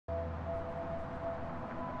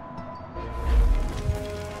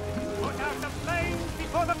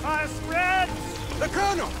before the fire spreads! The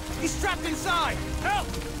Colonel! He's trapped inside! Help!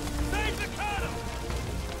 Save the Colonel!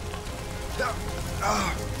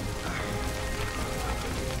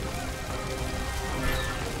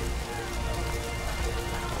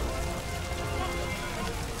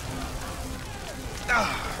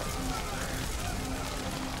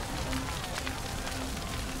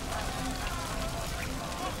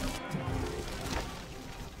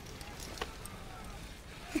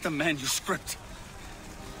 The manuscript.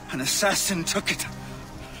 An assassin took it.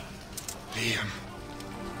 Liam.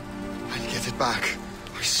 I'll get it back.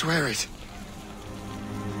 I swear it.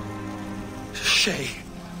 Shay.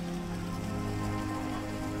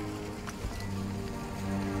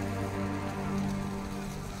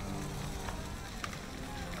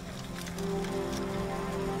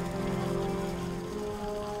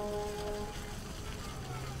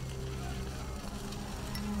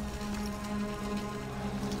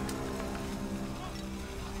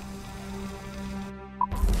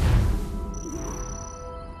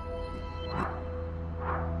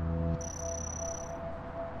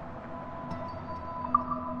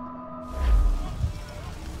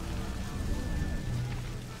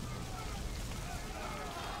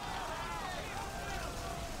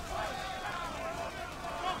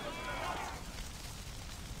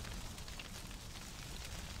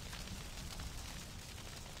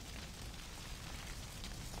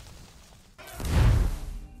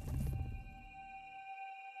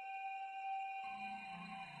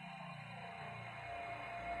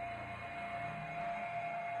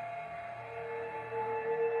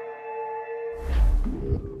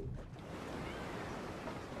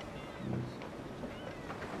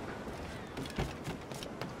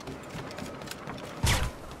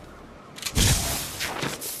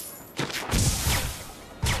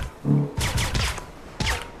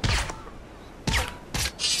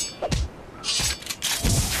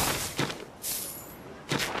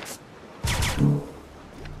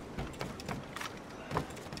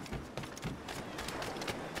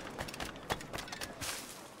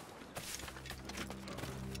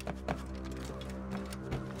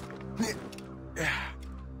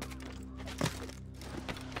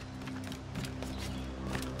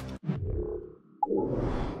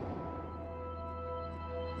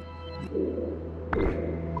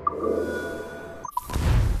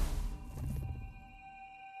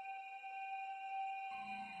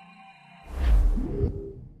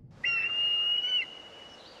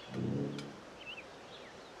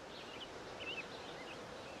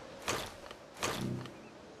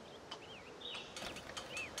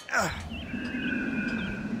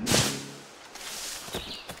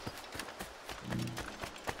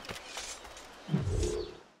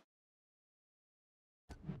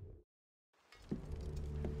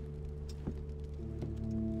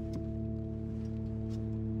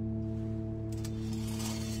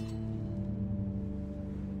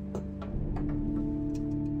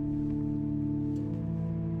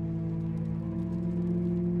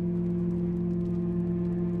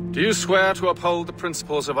 Do you swear to uphold the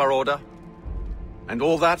principles of our order? And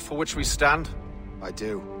all that for which we stand? I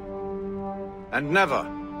do. And never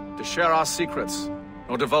to share our secrets,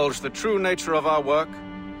 nor divulge the true nature of our work?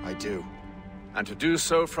 I do. And to do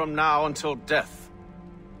so from now until death,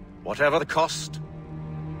 whatever the cost?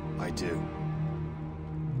 I do.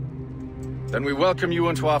 Then we welcome you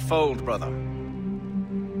into our fold, brother.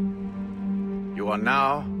 You are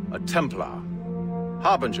now a Templar,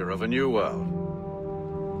 harbinger of a new world.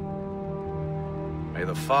 May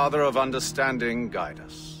the Father of Understanding guide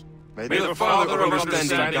us. May the Father of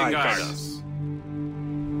Understanding guide us.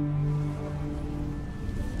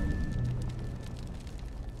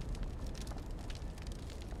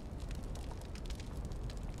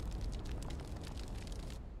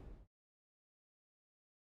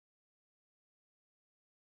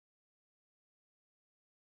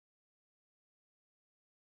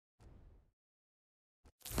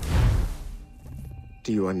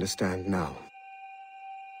 Do you understand now?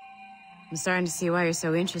 I'm starting to see why you're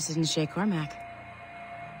so interested in Shay Cormac.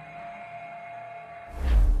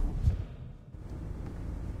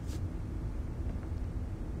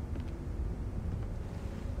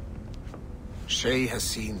 Shay has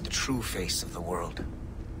seen the true face of the world,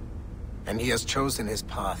 and he has chosen his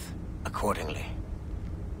path accordingly.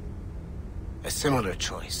 A similar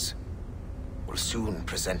choice will soon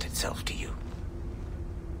present itself to you.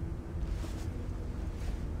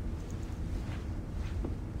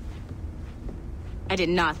 I did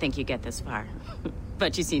not think you'd get this far,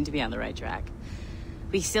 but you seem to be on the right track.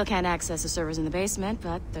 We still can't access the servers in the basement,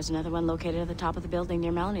 but there's another one located at the top of the building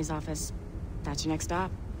near Melanie's office. That's your next stop.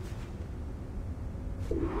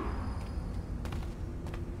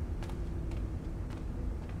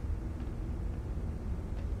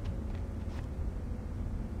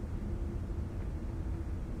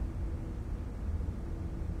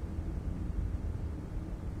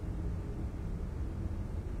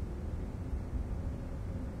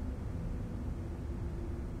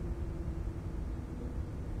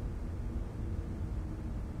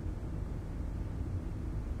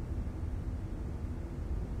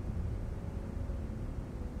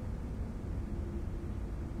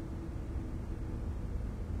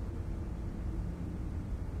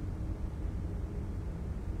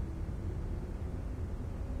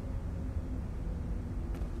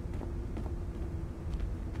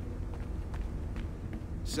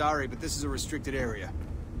 Sorry, but this is a restricted area.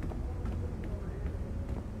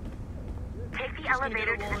 Take the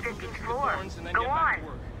elevator to the 15th floor. Go on.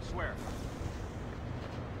 Swear.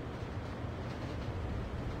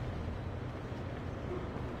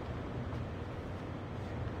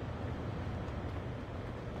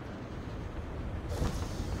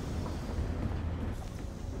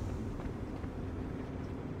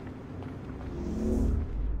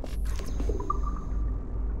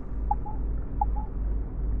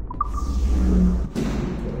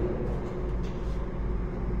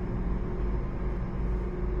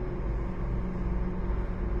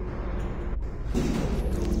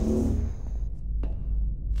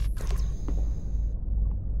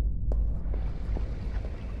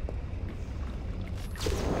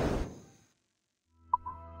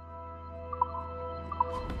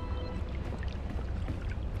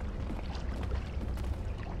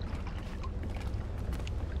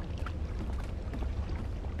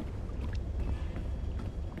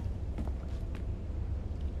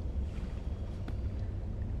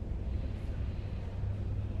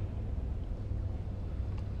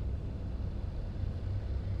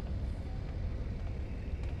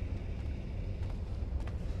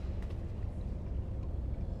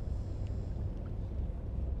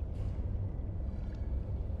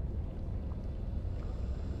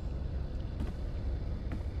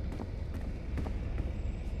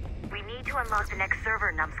 We need to unlock the next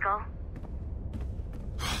server, Numbskull.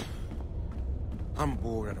 I'm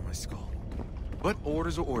bored out of my skull. But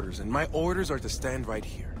orders are orders, and my orders are to stand right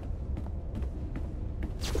here.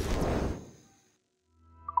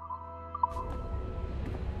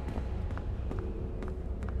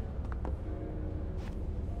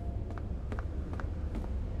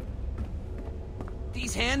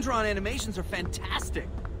 These hand-drawn animations are fantastic.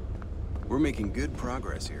 We're making good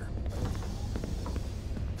progress here.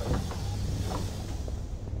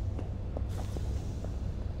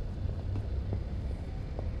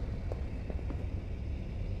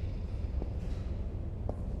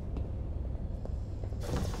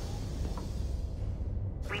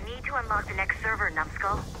 We need to unlock the next server,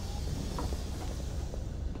 Numbskull.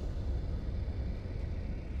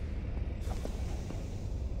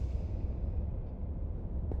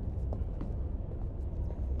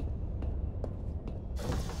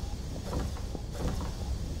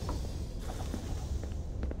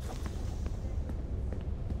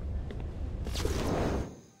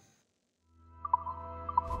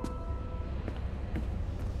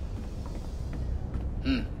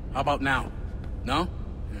 How about now? No?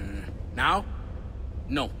 Now?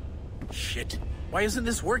 No. Shit. Why isn't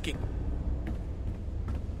this working?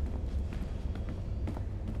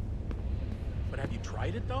 But have you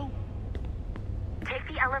tried it, though? Take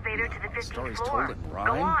the elevator to the 15th Story's floor. told in Go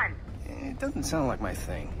rhyme. on. It doesn't sound like my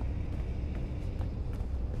thing.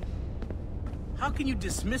 How can you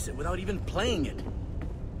dismiss it without even playing it?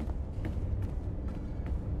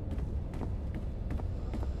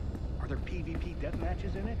 Are there PvP death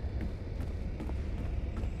matches in it?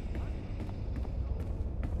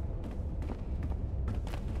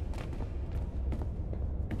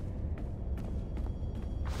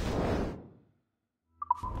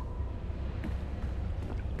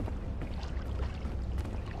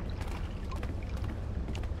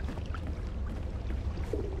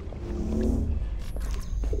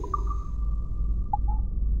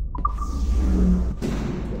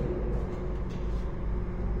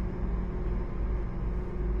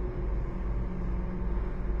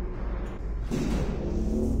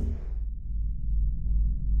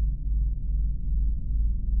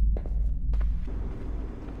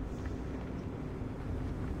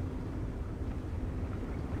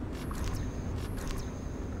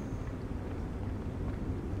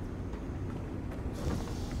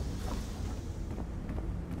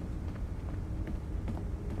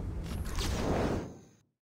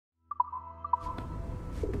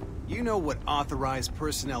 You know what authorized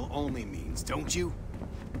personnel only means, don't you?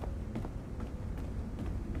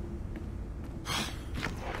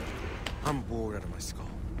 I'm bored out of my skull.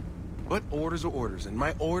 But orders are orders, and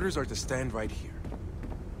my orders are to stand right here.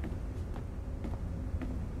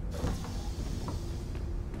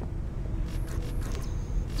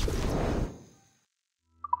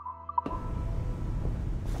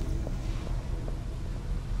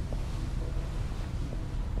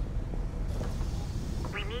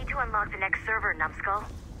 We need to unlock the next server, Numbskull.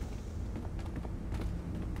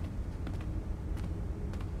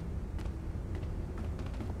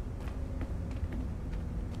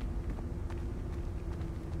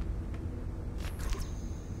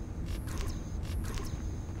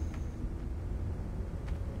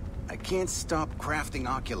 I can't stop crafting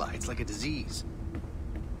oculi. It's like a disease.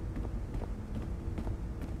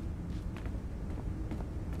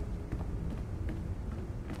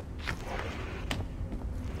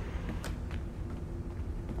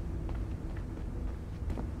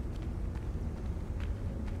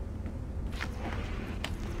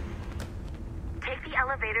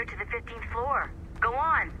 elevator to the 15th floor. Go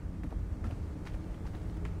on.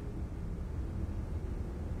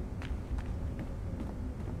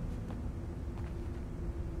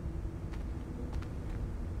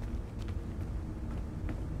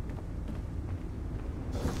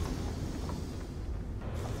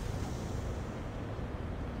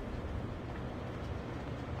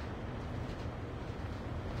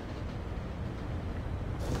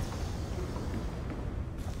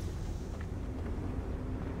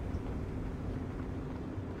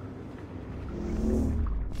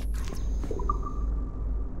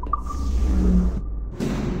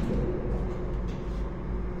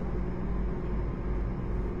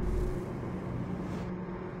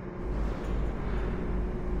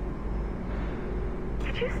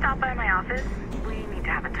 Could you stop by my office? We need to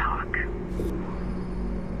have a talk.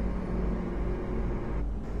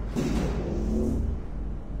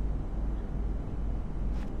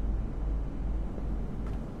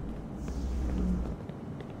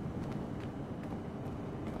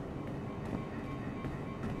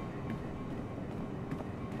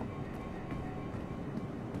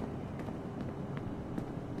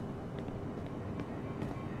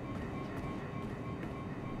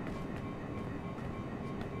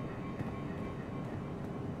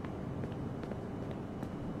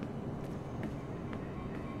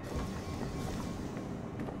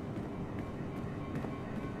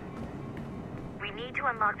 Need to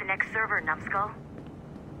unlock the next server, Numbskull.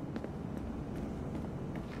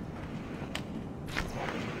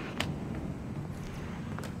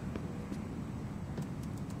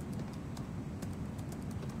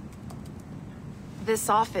 This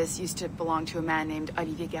office used to belong to a man named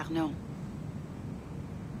Olivier Garneau.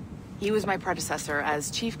 He was my predecessor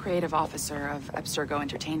as Chief Creative Officer of Abstergo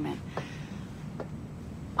Entertainment.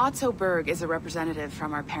 Otto Berg is a representative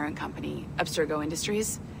from our parent company, Abstergo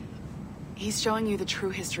Industries. He's showing you the true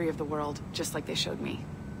history of the world, just like they showed me.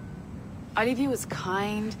 Olivier was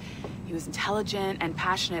kind, he was intelligent and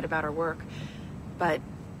passionate about our work, but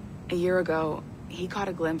a year ago, he caught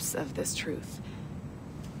a glimpse of this truth.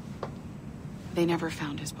 They never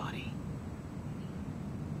found his body.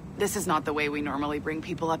 This is not the way we normally bring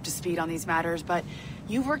people up to speed on these matters, but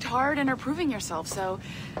you've worked hard and are proving yourself, so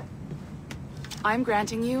I'm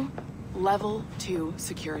granting you Level 2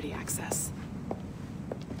 security access.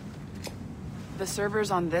 The servers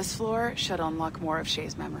on this floor should unlock more of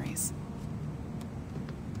Shay's memories.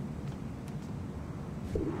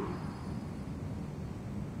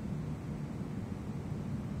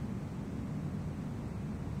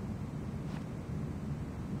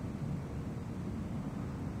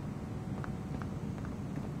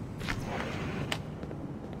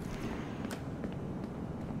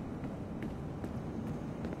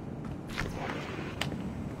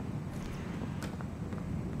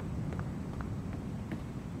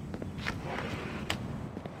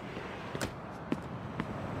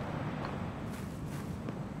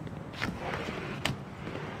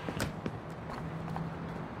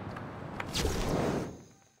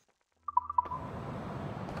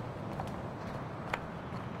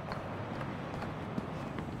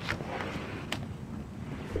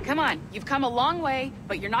 Come on, you've come a long way,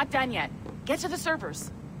 but you're not done yet. Get to the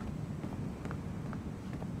servers.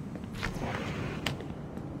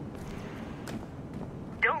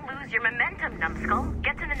 Don't lose your momentum, Numbskull.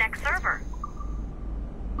 Get to the next server.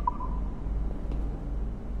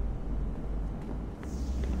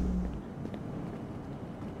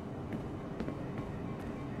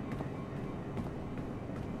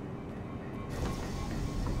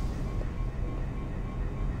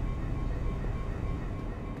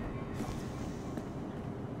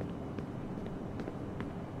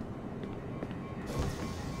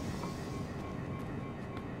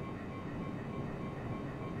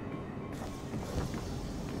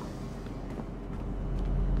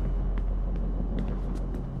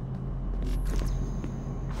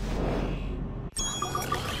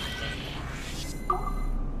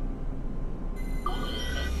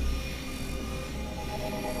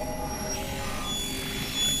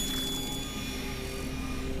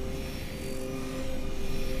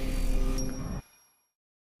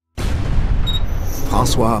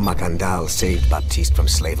 Francois Macandal saved Baptiste from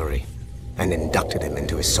slavery and inducted him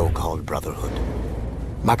into his so-called brotherhood.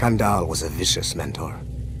 Macandal was a vicious mentor,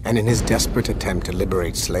 and in his desperate attempt to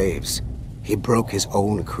liberate slaves, he broke his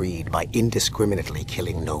own creed by indiscriminately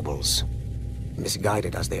killing nobles.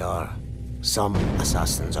 Misguided as they are, some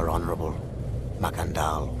assassins are honorable.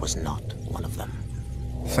 Macandal was not one of them.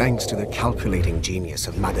 Thanks to the calculating genius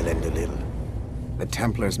of Madeleine de Lille, the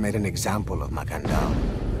Templars made an example of Macandal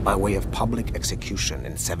by way of public execution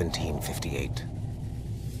in 1758.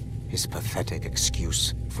 his pathetic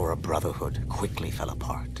excuse for a brotherhood quickly fell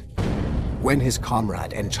apart. When his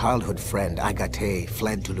comrade and childhood friend Agathe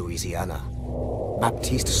fled to Louisiana,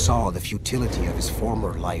 Baptiste saw the futility of his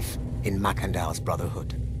former life in Macandal's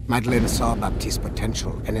brotherhood. Madeleine saw Baptiste's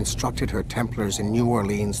potential and instructed her Templars in New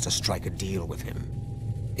Orleans to strike a deal with him.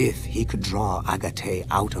 If he could draw Agathe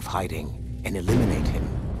out of hiding and eliminate him,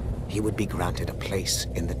 he would be granted a place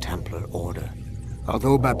in the Templar Order.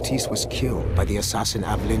 Although Baptiste was killed by the assassin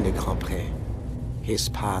Alfine de Grandpré, his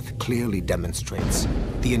path clearly demonstrates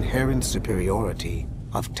the inherent superiority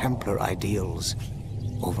of Templar ideals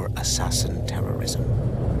over assassin terrorism.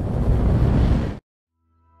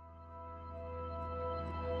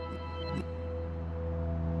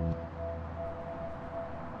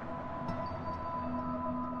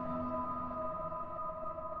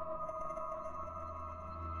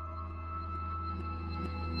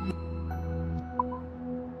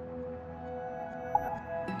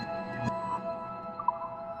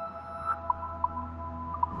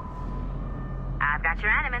 I've got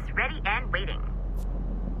your Animus ready and waiting.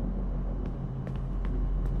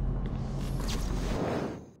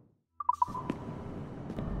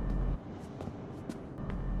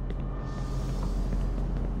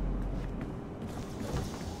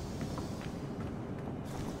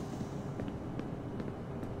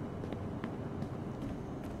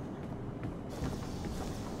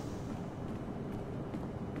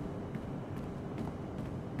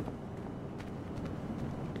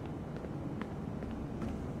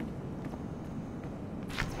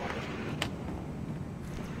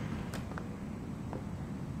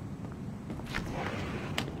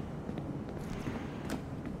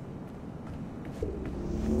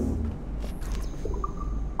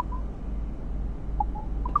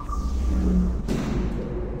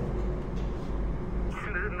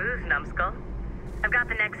 Numbskull. I've got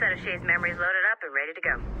the next set of Shay's memories loaded up and ready to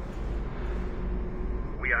go.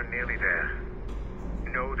 We are nearly there.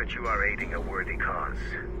 Know that you are aiding a worthy cause,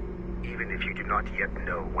 even if you do not yet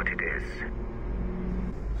know what it is.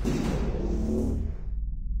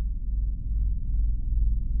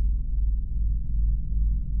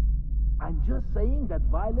 I'm just saying that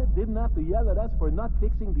Violet didn't have to yell at us for not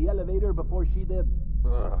fixing the elevator before she did.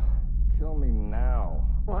 Ugh, kill me now.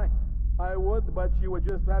 Why? I would, but she would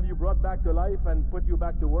just have you brought back to life and put you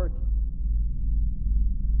back to work.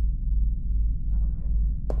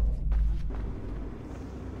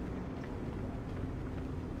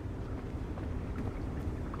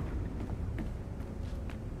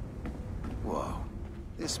 Whoa.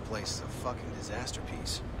 This place is a fucking disaster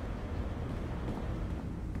piece.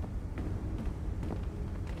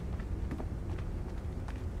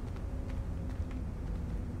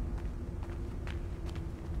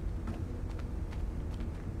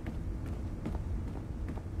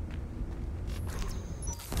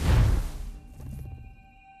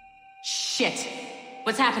 Shit.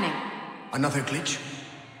 What's happening? Another glitch?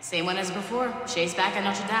 Same one as before. Shay's back at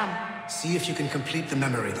Notre Dame. See if you can complete the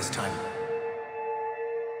memory this time.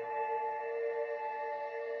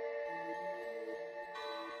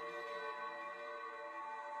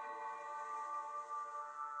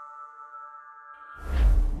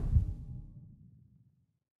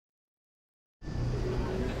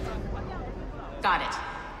 Got it.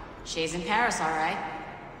 Shay's in Paris, all right.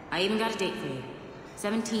 I even got a date for you.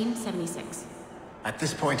 1776. At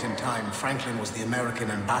this point in time, Franklin was the American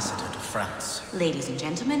ambassador to France. Ladies and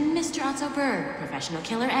gentlemen, Mr. Otto Berg, professional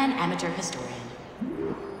killer and amateur historian.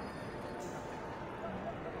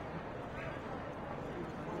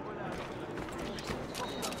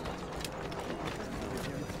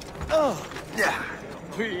 Oh, yeah.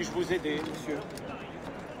 Puis-je vous aider, monsieur?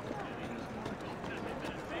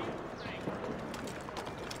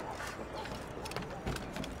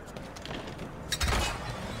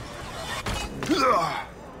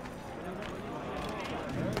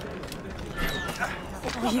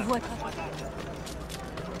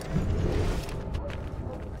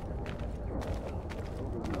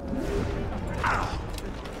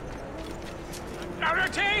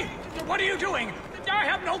 Narate! What are you doing? I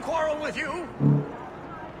have no quarrel with you!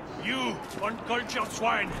 You, uncultured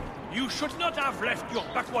swine! You should not have left your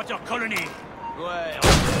backwater colony! Well...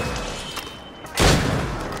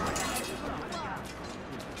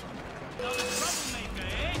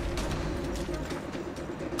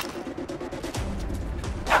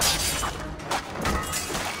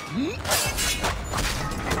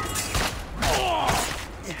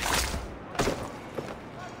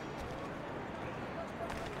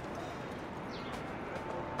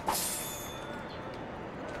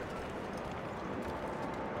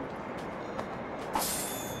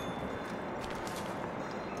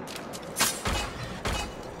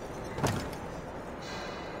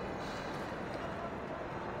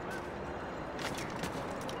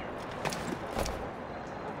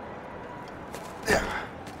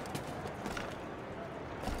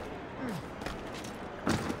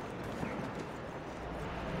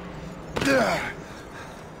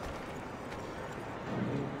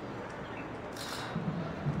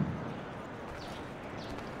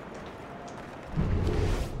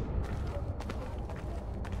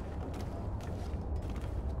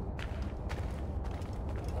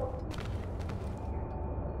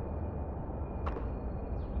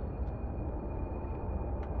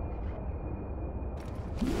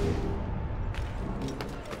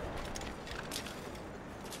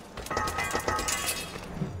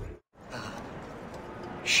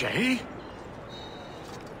 Shay?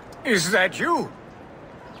 Is that you?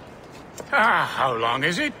 How long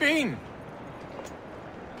has it been?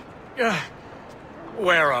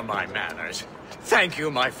 Where are my manners? Thank you,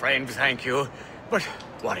 my friend, thank you. But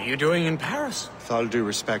what are you doing in Paris? With all due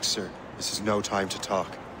respect, sir, this is no time to talk.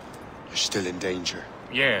 You're still in danger.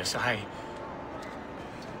 Yes, I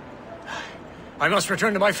must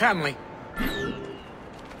return to my family.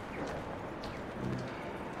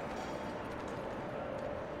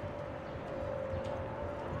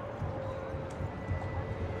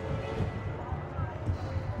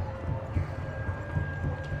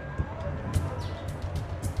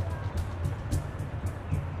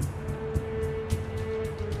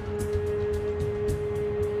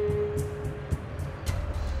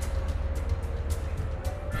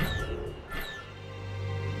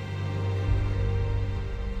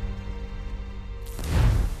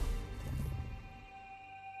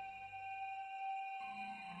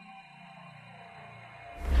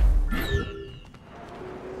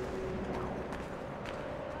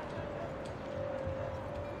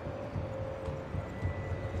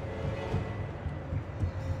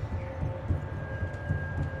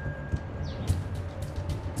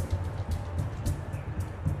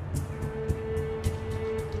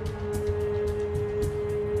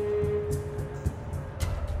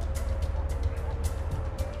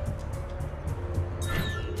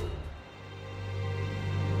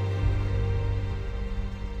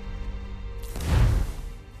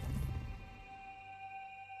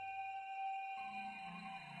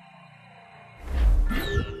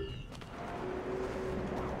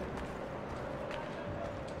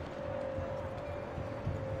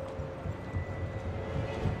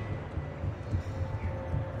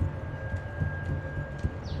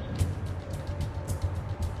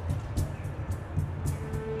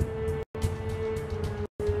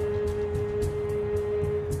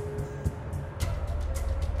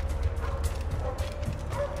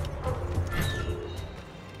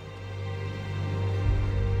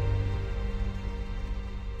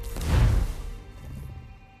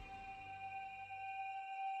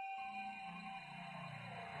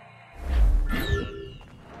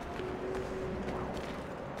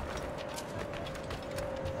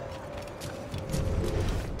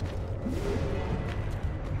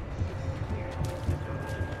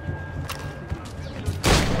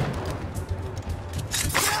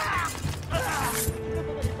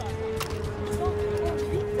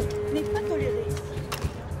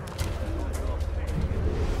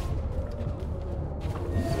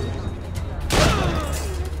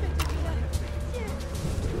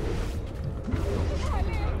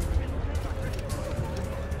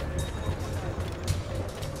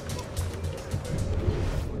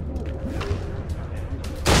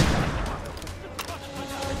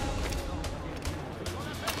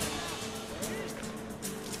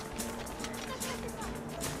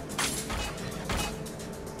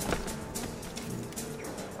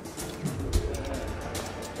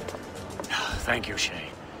 Thank you, Shay.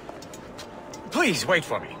 Please, wait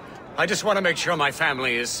for me. I just want to make sure my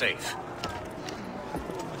family is safe.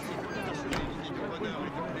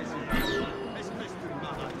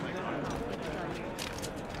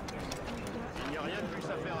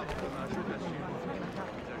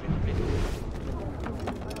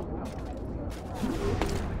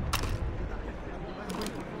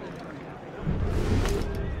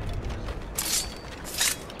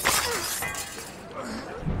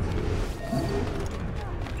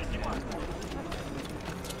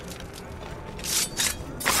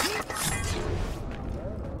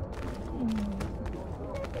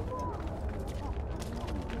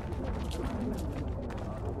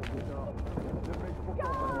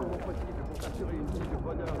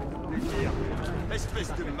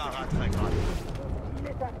 Espèce de marat très grave.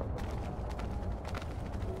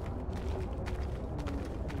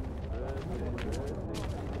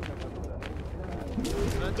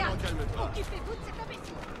 Calme-toi. Occupez-vous de cet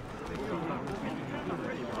imbécile.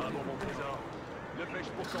 Bravo, mon trésor. Ne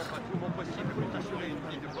fais-je pourtant pas tout mon possible pour t'assurer une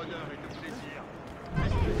vie de bonheur et de plaisir.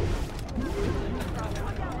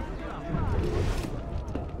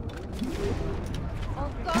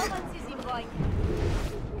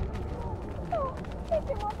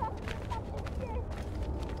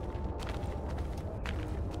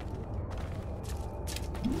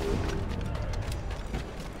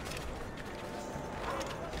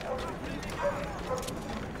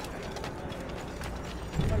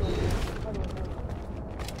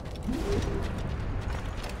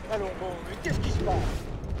 Qu'est-ce qui se passe?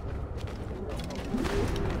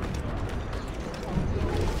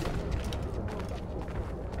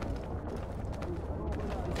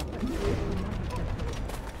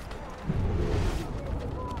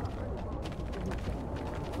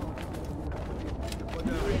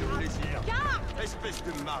 Espèce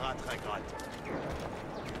de marâtre ingrate.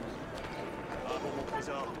 Bravo, mon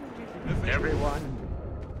trésor. Everyone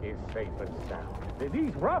is safe and sound.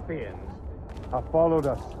 These ruffians have followed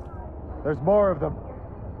us. There's more of them.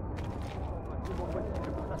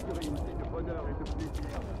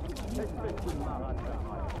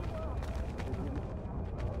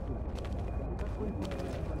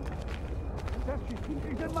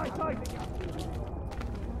 He's in my sight!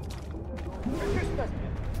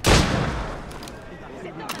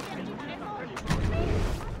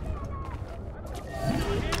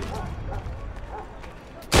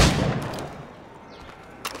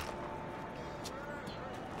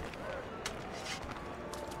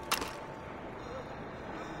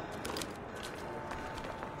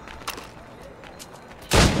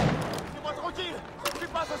 Laissez-moi tranquille! Je ne suis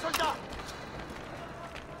pas un soldat!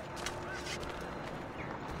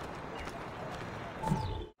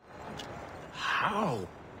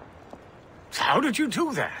 How did you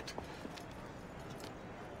do that?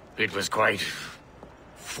 It was quite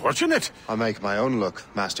fortunate. I make my own luck,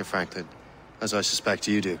 Master Franklin, as I suspect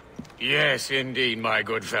you do. Yes, indeed, my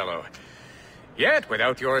good fellow. Yet,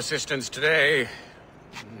 without your assistance today...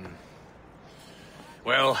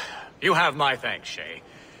 Well, you have my thanks, Shay.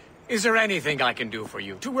 Is there anything I can do for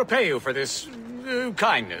you, to repay you for this...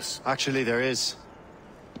 kindness? Actually, there is.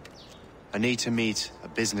 I need to meet a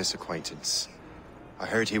business acquaintance. I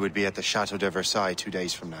heard he would be at the Chateau de Versailles 2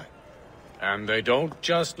 days from now. And they don't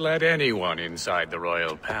just let anyone inside the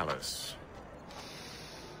royal palace.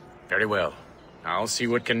 Very well. I'll see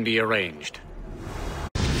what can be arranged.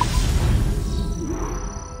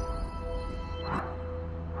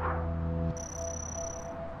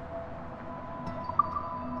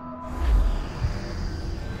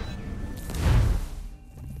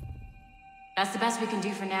 That's the best we can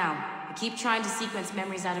do for now. We keep trying to sequence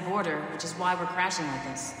memories out of order, which is why we're crashing like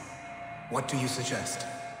this. What do you suggest?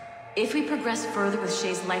 If we progress further with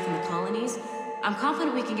Shay's life in the colonies, I'm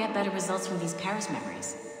confident we can get better results from these Paris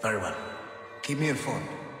memories. Very well. Keep me informed.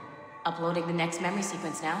 Uploading the next memory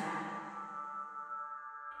sequence now.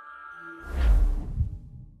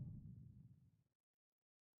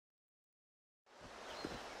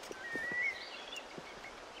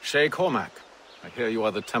 Shay Cormac, I hear you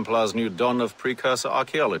are the Templar's new don of precursor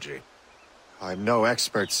archaeology. I'm no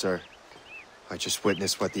expert, sir. I just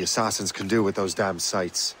witnessed what the assassins can do with those damn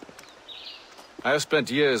sites. I have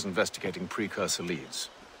spent years investigating precursor leads.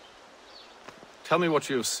 Tell me what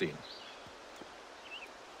you have seen.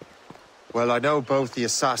 Well, I know both the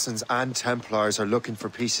assassins and Templars are looking for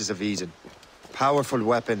pieces of Eden. Powerful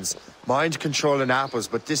weapons, mind-controlling apples,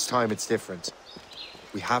 but this time it's different.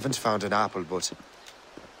 We haven't found an apple, but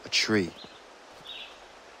a tree.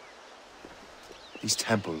 These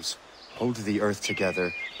temples hold the earth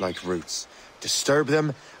together like roots. Disturb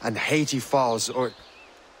them, and Haiti falls, or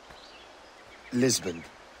Lisbon,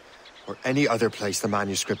 or any other place the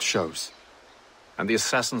manuscript shows. And the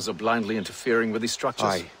assassins are blindly interfering with these structures?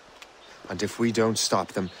 Aye. And if we don't stop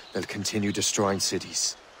them, they'll continue destroying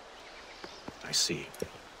cities. I see.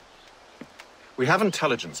 We have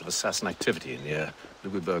intelligence of assassin activity near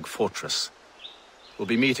Louisburg Fortress. We'll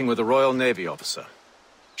be meeting with a Royal Navy officer,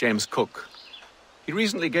 James Cook. He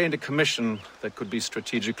recently gained a commission that could be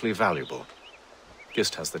strategically valuable.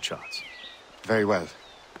 Gist has the charts. Very well.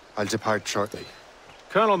 I'll depart shortly.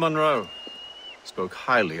 Colonel Monroe spoke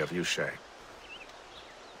highly of you, Shay.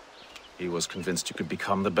 He was convinced you could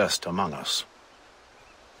become the best among us.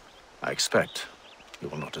 I expect you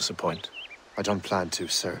will not disappoint. I don't plan to,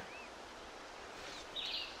 sir.